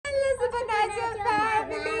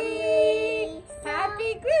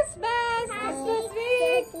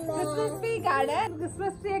ആണ്.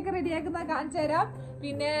 Christmas tree ഒക്കെ റെഡിയാക്കുന്ന കാണിച്ചു തരാം.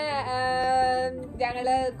 പിന്നെ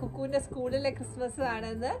ഞങ്ങള് കുക്കുവിന്റെ സ്കൂളിലെ ക്രിസ്മസ്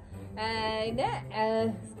ആണെന്ന്. പിന്നെ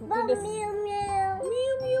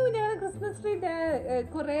ഞങ്ങൾ ക്രിസ്മസ് ട്രീ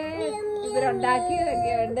കുറെ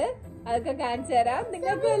ഇവരുണ്ടാക്കിയതൊക്കെ ഉണ്ട്. അതൊക്കെ കാണിച്ചു തരാം.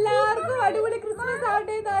 നിങ്ങൾക്ക് എല്ലാവർക്കും അടിപൊളി ക്രിസ്മസ്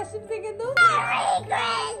ആവട്ടെ എന്ന് ആശംസിക്കുന്നു.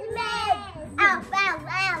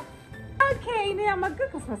 ഓക്കെ, ഇനി നമുക്ക്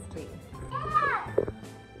ക്രിസ്മസ് ട്രീ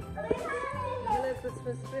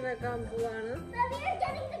ക്രിസ്മസ് ട്രീ വെക്കാൻ പോവാണ്.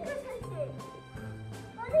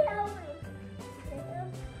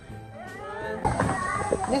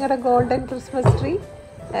 ഞങ്ങളുടെ ഗോൾഡൻ ക്രിസ്മസ് ട്രീ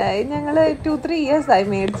ഞങ്ങൾ 2-3 years ആയി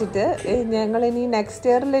മേടിച്ചിട്ട്. ഞങ്ങൾ ഇനി നെക്സ്റ്റ്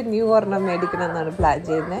ഇയറിൽ ന്യൂ ഒരെണ്ണം മേടിക്കണം എന്നാണ് പ്ലാൻ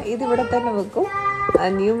ചെയ്യുന്നത്. ഇതിവിടെ തന്നെ വെക്കും.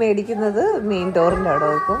 ന്യൂ മേടിക്കുന്നത് മെയിൻ ഡോറിൻ്റെ അവിടെ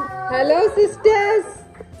വെക്കും. Hello sisters.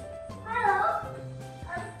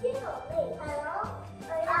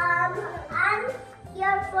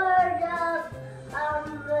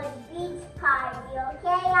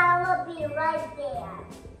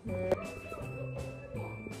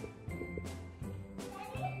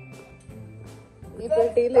 ഈ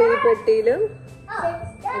പെട്ടിയിലും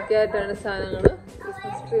ഒക്കെ ആയിട്ടാണ് സാധനങ്ങള്.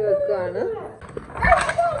 ക്രിസ്മസ് ട്രീ വെക്കുകയാണ്.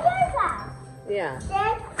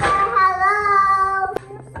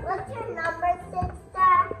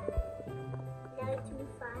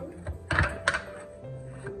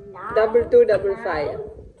 $2255.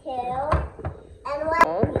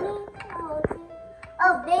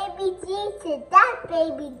 Oh, baby Jesus, that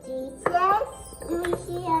baby Jesus. Do we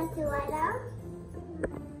see us sweater?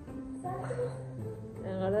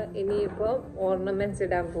 ഞങ്ങള് ഇനിയിപ്പം ഓർണമെന്റ്സ്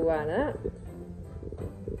ഇടാൻ പോവാണ്.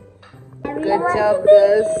 Good job,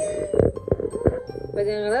 girls. അപ്പൊ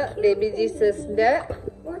ഞങ്ങള് ബേബി ജീസസിന്റെ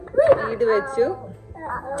വീട് വെച്ചു.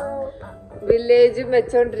 വില്ലേജും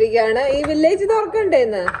വെച്ചോണ്ടിരിക്കുകയാണ്. ഈ വില്ലേജ്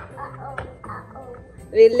തുറക്കണ്ടേന്ന്.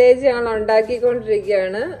 വില്ലേജ് ഞങ്ങൾ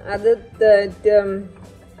ഉണ്ടാക്കിക്കൊണ്ടിരിക്കുകയാണ്. അത്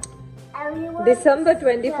December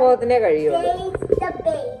 24th കഴിയുള്ളൂ.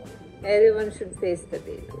 Everyone should face the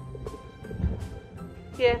baby.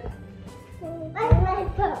 Here.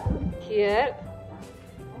 Here.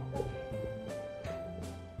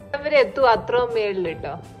 അവരെത്തും അത്രയും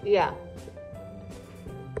മേളിലിട്ടോ. Yeah.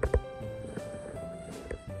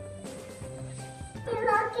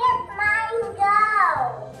 Look at mine go.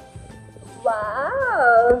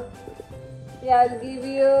 Wow. Yeah, I'll give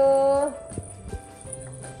you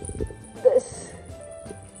this.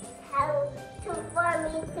 How for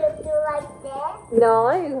me to do like this? No,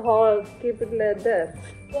 you hold. Keep it like this.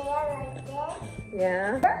 There, like this? Yeah.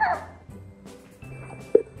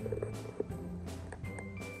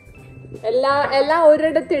 എല്ലാം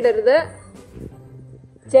ഒരിടത്തിടരുത്.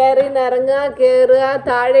 ചെയറിന്ന് ഇറങ്ങുക, കേറുക,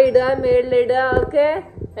 താഴെ ഇടുക, മേളിലിടുക. ഒക്കെ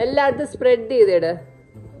എല്ലായിടത്തും spread ചെയ്തിട്.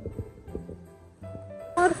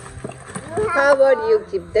 How about you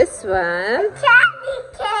keep this one? Candy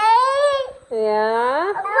cane. Yeah.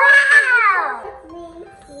 Wow. Me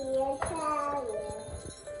see a candy.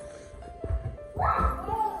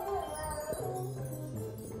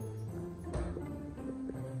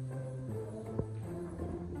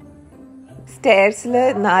 സ്റ്റെയർസിൽ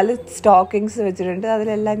 4 stockings വെച്ചിട്ടുണ്ട്.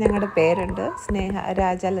 അതിലെല്ലാം ഞങ്ങളുടെ പേരുണ്ട്. സ്നേഹ,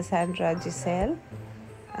 രാജ, ലസാൻഡ്ര, ജിസേൽ,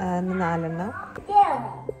 4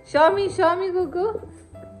 ഷോമി കുക്കു.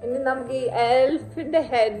 ഇനി നമുക്ക് ഈ എൽഫിന്റെ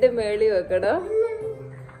ഹെഡ് മേളി വെക്കണം.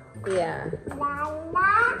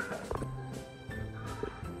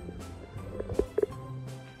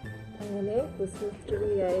 അങ്ങനെ ക്രിസ്മസ്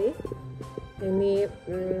ട്രീ ആയി. ഇനി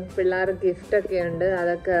പിള്ളേർക്ക് ഗിഫ്റ്റൊക്കെ ഉണ്ട്.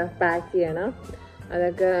 അതൊക്കെ പാക്ക് ചെയ്യണം.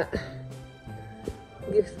 അതൊക്കെ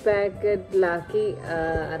ഗിഫ്റ്റ് പാക്കറ്റിലാക്കി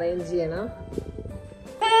അറേഞ്ച് ചെയ്യണം.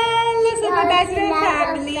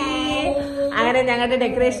 അങ്ങനെ ഞങ്ങളുടെ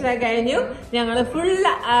ഡെക്കറേഷൻ ഒക്കെ കഴിഞ്ഞു. ഞങ്ങള് ഫുൾ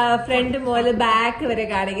ഫ്രണ്ട് മുതൽ ബാക്ക് വരെ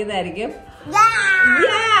കാണിക്കുന്നതായിരിക്കും.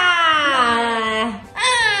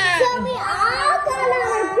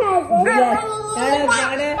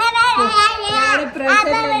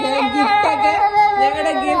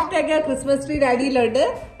 ഞങ്ങളുടെ ഗിഫ്റ്റ് ഒക്കെ ക്രിസ്മസ് ട്രീയുടെ അടിയിലുണ്ട്.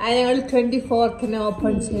 അത് ഞങ്ങൾ 24th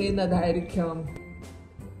ഓപ്പൺ ചെയ്യുന്നതായിരിക്കും.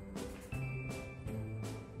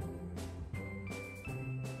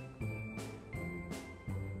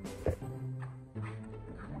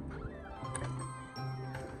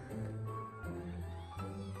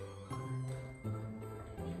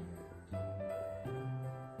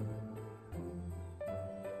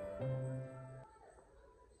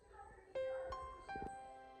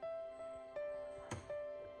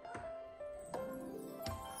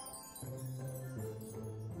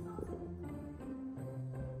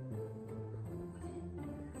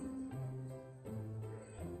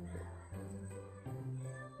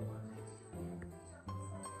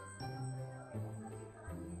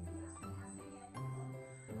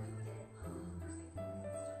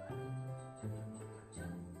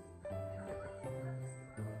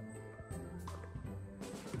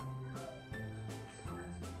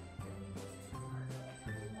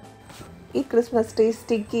 ഈ ക്രിസ്മസ് ട്രീ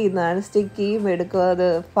സ്റ്റിക്ക് ചെയ്യുന്നതാണ്. സ്റ്റിക്ക് ചെയ്യും എടുക്കും. അത്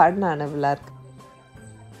ഫണ്ണാണ് പിള്ളേർക്ക്.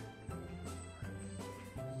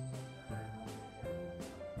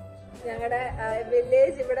 ഞങ്ങളുടെ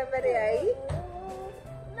വില്ലേജ് ഇവിടം വരെയായി.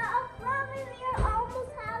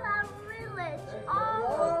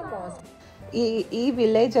 ഈ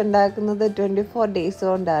വില്ലേജ് ഉണ്ടാക്കുന്നത് 24 days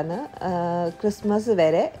കൊണ്ടാണ്. ക്രിസ്മസ്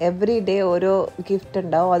വരെ എവറി ഡേ ഓരോ ഗിഫ്റ്റ്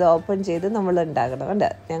ഉണ്ടാവും. അത് ഓപ്പൺ ചെയ്ത് നമ്മൾ ഉണ്ടാക്കണം. ഉണ്ട്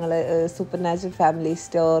ഞങ്ങൾ സൂപ്പർ നാച്ചുറൽ ഫാമിലി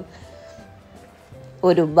സ്റ്റോർ,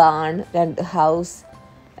 ഒരു ബാൺ, 2 ഹൗസ്,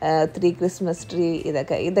 3 ക്രിസ്മസ് ട്രീ,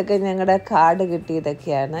 ഇതൊക്കെ ഞങ്ങളുടെ കാർഡ്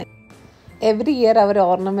കിട്ടിയതൊക്കെയാണ്. എവറി ഇയർ അവർ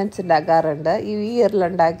ഓർണമെൻറ്റ്സ് ഉണ്ടാക്കാറുണ്ട്. ഈ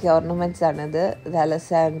ഇയറിലുണ്ടാക്കിയ ഓർണമെൻറ്റ്സ് ആണിത്. ഇത്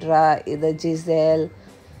അലസാൻഡ്ര, ഇത് ജിസേൽ,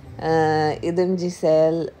 ഇതും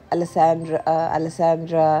ജിസേൽ,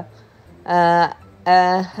 അലസാൻഡ്ര,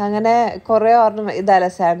 അങ്ങനെ കുറേ ഇത്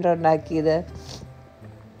അലസാൻഡ്ര ഉണ്ടാക്കിയത്.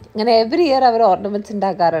 അങ്ങനെ എവറി ഇയർ അവർ ഓർണമെൻറ്റ്സ്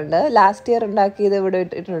ഉണ്ടാക്കാറുണ്ട്. ലാസ്റ്റ് ഇയർ ഉണ്ടാക്കിയത് ഇവിടെ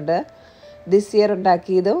ഇട്ടിട്ടുണ്ട്. ദിസ് ഇയർ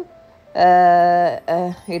ഉണ്ടാക്കിയതും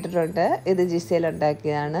ഇട്ടിട്ടുണ്ട്. ഇത് ജിസേൽ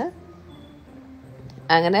ഉണ്ടാക്കിയതാണ്.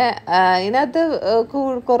 അങ്ങനെ ഇതിനകത്ത്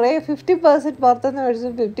കുറേ 50% പുറത്തുനിന്ന്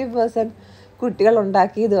മേടിച്ചും 50% കുട്ടികൾ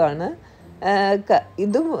ഉണ്ടാക്കിയതുമാണ്.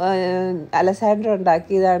 ഇതും അലസാൻഡ്ര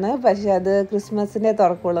ഉണ്ടാക്കിയതാണ്. പക്ഷെ അത് ക്രിസ്മസിനെ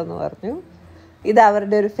തുറക്കുള്ളൂ എന്ന് പറഞ്ഞു. ഇത്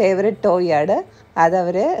അവരുടെ ഒരു ഫേവറേറ്റ് ടോയാണ്.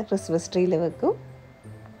 അതവർ ക്രിസ്മസ് ട്രീയിൽ വെക്കും.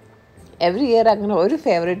 എവറി ഇയർ അങ്ങനെ ഒരു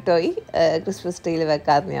ഫേവറേറ്റ് ടോയ് ക്രിസ്മസ് ട്രീയിൽ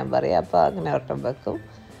വെക്കാമെന്ന് ഞാൻ പറയും. അപ്പോൾ അങ്ങനെ ഒരെണ്ണം വെക്കും.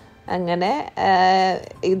 അങ്ങനെ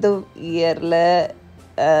ഇതും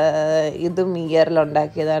ഇയറിൽ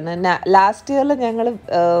ഉണ്ടാക്കിയതാണ്. ലാസ്റ്റ് ഇയറിൽ ഞങ്ങൾ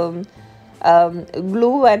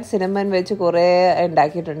ഗ്ലൂ ആൻഡ് സിനമൺ വെച്ച് കുറേ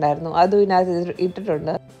ഉണ്ടാക്കിയിട്ടുണ്ടായിരുന്നു. അതും ഇതിനകത്ത്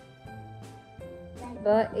ഇട്ടിട്ടുണ്ട്.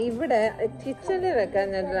 അപ്പോൾ ഇവിടെ കിച്ചണിൽ വെക്കാൻ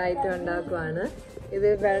ഞാൻ ഐറ്റം ഉണ്ടാക്കുവാണ്. ഇത്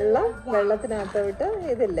വെള്ളത്തിനകത്തോട്ട്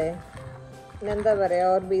ഇതില്ലേ, എന്താ പറയുക,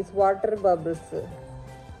 ഓർബീസ് വാട്ടർ ബബിൾസ്.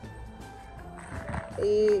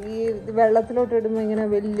 ഈ വെള്ളത്തിലോട്ട് ഇടുമ്പോൾ ഇങ്ങനെ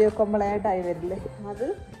വലിയ കൊമ്പളായിട്ടായി വരില്ലേ, അത്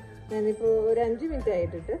ഞാനിപ്പോൾ ഒരു 5 മിനിറ്റ്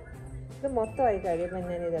ആയിട്ടിട്ട് ഇത് മൊത്തമായി കഴിയുമ്പോൾ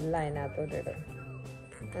ഞാൻ ഇതെല്ലാം അതിനകത്തോട്ട് ഇടും.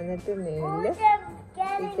 എന്നിട്ട് മേളിൽ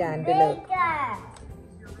ഈ ക്യാൻഡിൽ വെക്കും.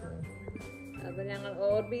 അപ്പം ഞങ്ങൾ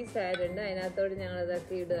ഓർബീസ് ആയിട്ടുണ്ട്. അതിനകത്തോട്ട് ഞങ്ങൾ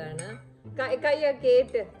ഇതൊക്കെ ഇടുകയാണ്. കൈയൊക്കെ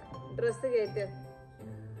കേട്ട്, ഡ്രസ്സ് കേട്ട്,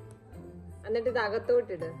 എന്നിട്ട് ഇത്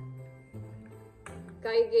അകത്തോട്ടിട്.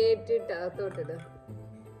 കൈ കേട്ടിട്ട് അകത്തോട്ടിട്.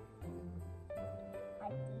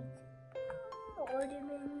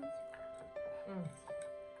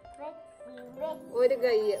 ഒരു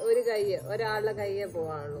കൈ ഒരാളുടെ കയ്യേ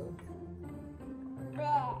പോവാനുള്ളൂ.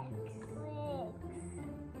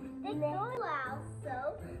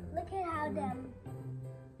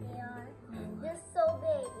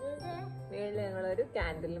 മേളിൽ ഞങ്ങളൊരു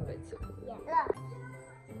ക്യാൻഡിലും വെച്ചു.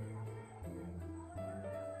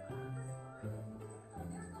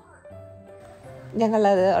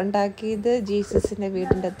 ഞങ്ങളത് ഉണ്ടാക്കിയത് ജീസസിന്റെ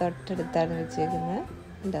വീടിന്റെ തൊട്ടടുത്താണ് വെച്ചേക്കുന്നത്.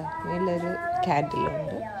 എന്താ മേലൊരു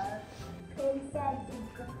ക്യാൻഡിലുണ്ട്.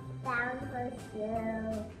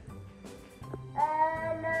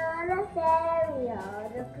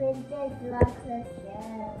 The princess loves her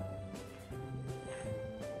shell.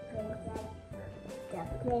 The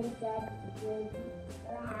princess did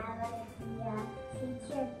have an idea. She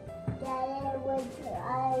should get it with her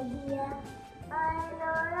idea. I'm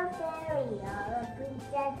not a fairy, the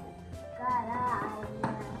princess got an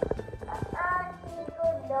idea.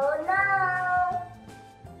 People don't know.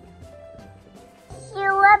 Wish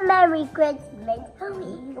you a Merry Christmas.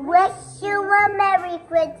 Wish you a Merry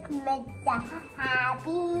Christmas. A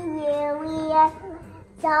Happy New Year.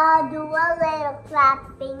 So do a little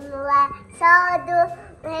clapping. So do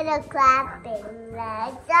little clapping.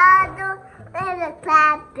 So do little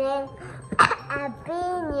clapping. Happy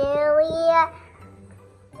New Year.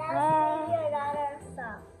 Let's sing another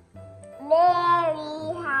song. Mary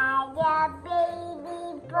had a baby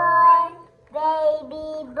boy. Baby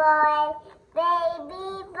boy. Baby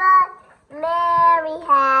boy, Mary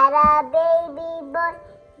had a baby boy.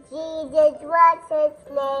 Jesus was his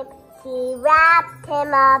name. She wrapped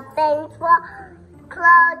him up in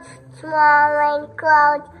clothes, swaddling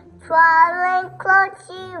clothes, swaddling clothes.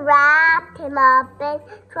 She wrapped him up in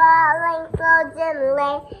swaddling clothes and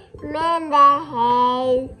laid him in the hay.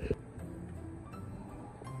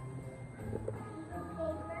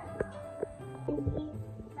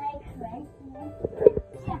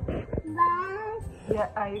 Yeah,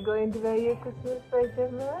 are you going to wear your Christmas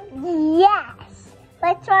pyjamas? Yes.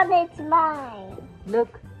 Which one is mine?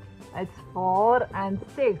 Look, it's 4 and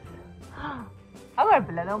 6. അത്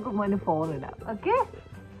കുഴപ്പമില്ല, നമുക്ക് മോന് 4 ഇടാം. Okay,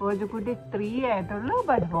 കുട്ടി 3 ആയിട്ടുള്ളൂ,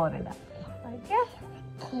 but 4 ഇടാം. Okay,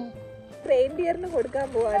 റെയിൻഡിയറിന് കൊടുക്കാൻ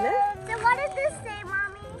പോവാണ്.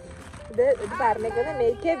 ഇത് പറഞ്ഞേക്കുന്നത്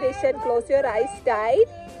make A wish and close your eyes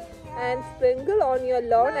tight and sprinkle on your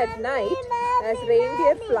lawn at night as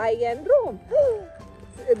reindeer fly and roam.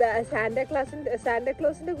 Santa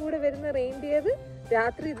Clausന്റെ കൂടെ വരുന്ന റെയിൻഡിയർ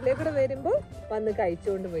രാത്രി ഇതിലേക്കൂടെ വരുമ്പോൾ വന്ന്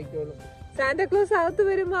കഴിച്ചുകൊണ്ട് പോയിക്കോളും. സാന്റാ ക്ലോസ് അകത്ത്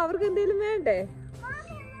വരുമ്പോൾ അവർക്ക് എന്തെങ്കിലും വേണ്ടേ?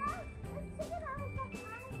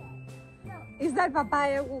 Is that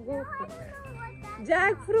papaya, Gugu?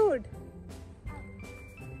 Jackfruit.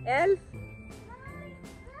 Elf.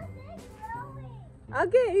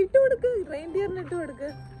 Okay, ittu kodukku. Reindeer ne ittu kodukku.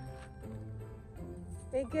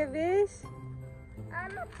 Make a wish.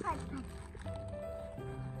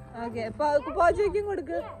 Okay, Pajikku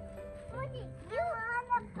kodukku.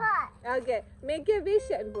 Okay, make a wish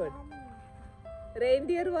and put.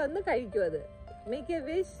 Reindeer vannu കഴിക്കും അത്. Make a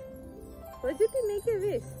wish. Pajikku, make a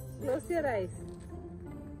wish. Close your eyes.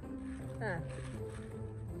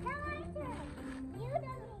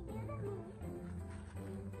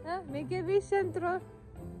 Make a wish and throw.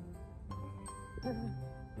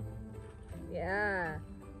 Yeah.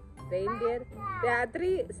 Reindeer.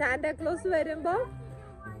 രാത്രി Santa Claus വരുമ്പോ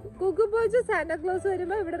Kuku പോച്ച് Santa Claus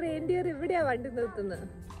വരുമ്പോ ഇവിടെ reindeer ഇവിടെയാ വണ്ടി നിർത്തുന്നത്.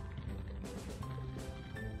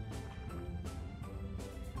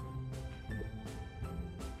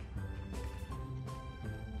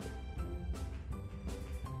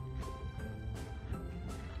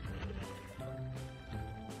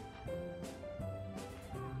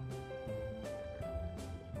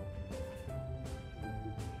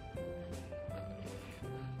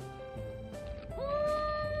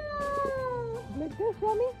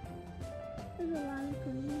 Show me. There's a lot of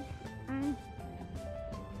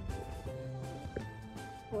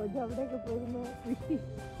cookies.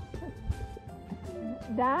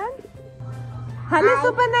 Dan? Hello,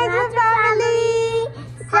 Supernatural family.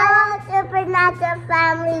 Hello, Supernatural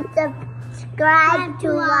family. Subscribe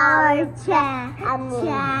to our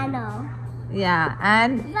channel. Yeah,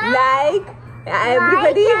 and like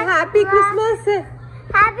everybody. Happy Christmas.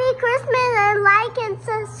 Happy Christmas and like and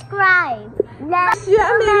subscribe. Wish you a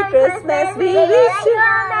Merry Christmas. We wish you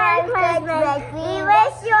a Merry Christmas. We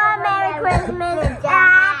wish you a Merry Christmas.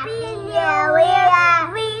 Happy New Year.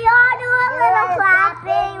 We all do a little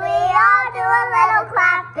clapping. We all do a little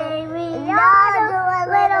clapping. We all do a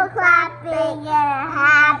little clapping. And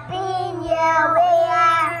Happy New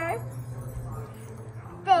Year.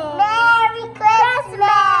 Merry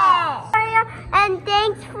Christmas. And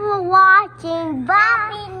thanks for watching. Bye.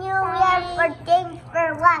 Happy New Year. Thanks for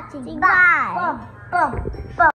watching. Bye.